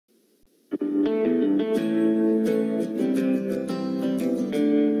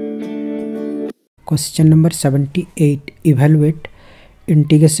Question number 78, evaluate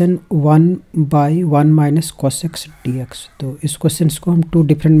integration 1/1 minus cos x dx। तो इस question को हम 2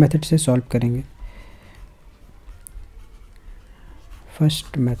 डिफरेंट मेथड से सॉल्व करेंगे।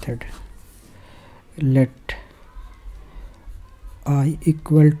 First method, late I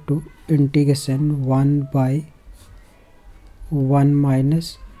equal to integration 1/1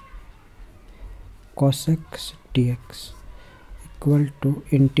 minus cos x dx equal to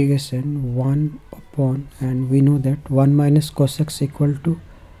integration 1 upon, and we know that 1 minus cos x equal to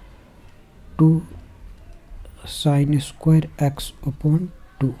 2 sin square x upon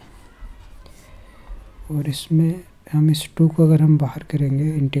 2। और इसमें हम इस 2 को अगर हम बाहर करेंगे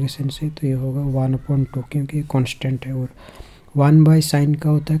इंटीग्रेशन से तो ये होगा 1 upon 2, क्योंकि ये कांस्टेंट है। और 1 बाई साइन का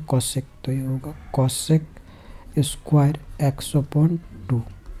होता है cosec, तो ये होगा cosec square x upon 2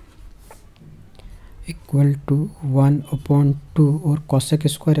 equal to 1 upon 2। और cosec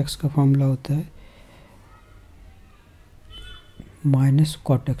स्क्वायर एक्स का फॉर्मूला होता है माइनस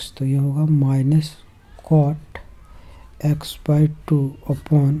कॉट एक्स, तो ये होगा minus cot x by 2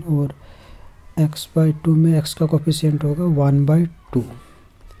 upon, और एक्स बाई 2 में एक्स का कोफिशिएंट होगा 1/2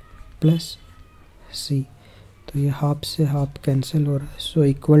 प्लस सी, तो ये हाफ से हाफ कैंसिल हो रहा है। So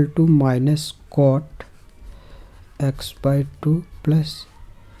equal to minus cot x by 2 plus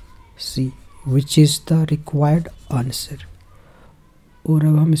C, which is the required answer. और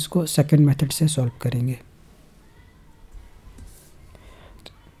अब हम इसको सेकेंड मेथड से सॉल्व करेंगे।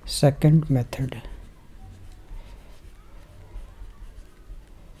 Second method,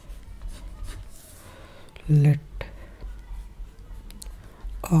 late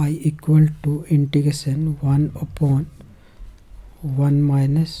I equal to integration 1 upon 1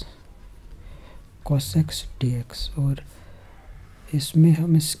 minus cos x dx। और इसमें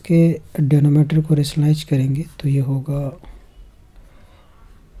हम इसके डिनोमिनेटर को रेशनलाइज करेंगे, तो ये होगा,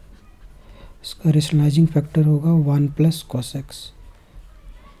 इसका रेशनलाइजिंग फैक्टर होगा 1 plus cos x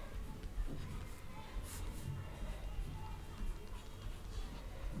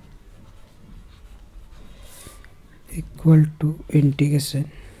equal to integration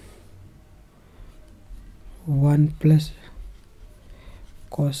 1 plus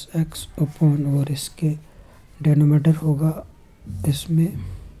cos x upon, और इसके डिनोमिनेटर होगा, इसमें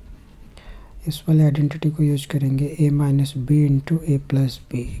इस वाले आइडेंटिटी को यूज करेंगे a minus B into A plus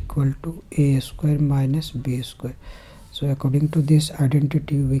B equal to A square minus B square. So according to this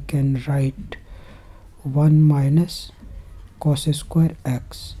identity we can write 1 minus cos square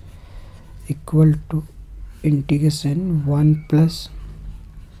x equal to integration 1 plus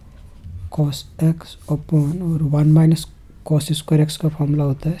cos x upon, और 1 minus cos square x का formula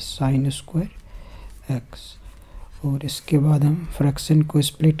होता है sine square x. और इसके बाद हम fraction को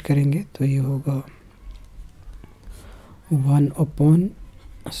split करेंगे, तो ये होगा 1 upon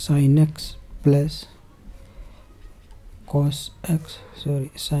sine x plus cos x, sorry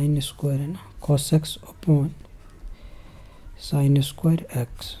sine square है ना, cos x upon sine square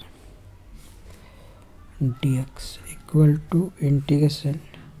x dx equal to integration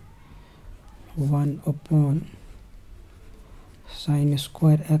 1 upon sine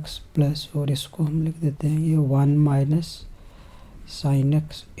square x plus, और इसको हम लिख देते हैं ये 1 minus sine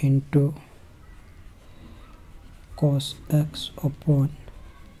x into cos x upon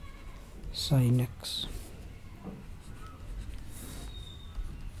sine x.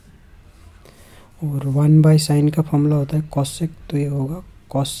 और 1 बाई साइन का फॉर्मूला होता है कॉसेक, तो ये होगा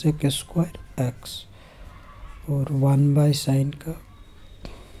कॉसेक स्क्वायर एक्स, और 1 बाई साइन का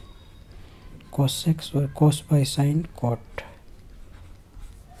कॉसेक्स, और cos by sine cot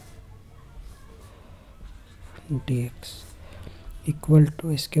dx equal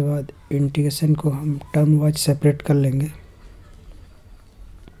to, इसके बाद इंटीग्रेशन को हम टर्म वाइज सेपरेट कर लेंगे।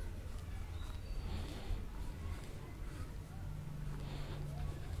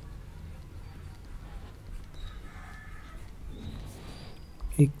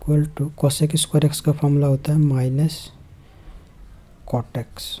 Equal to cosec square x का फॉर्मूला होता है माइनस cot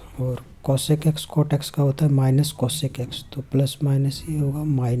x, और cosec x cot x का होता है माइनस cosec x, तो प्लस माइनस ये होगा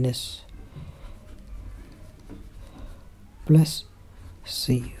minus plus C,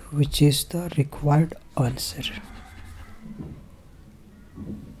 which is the required answer.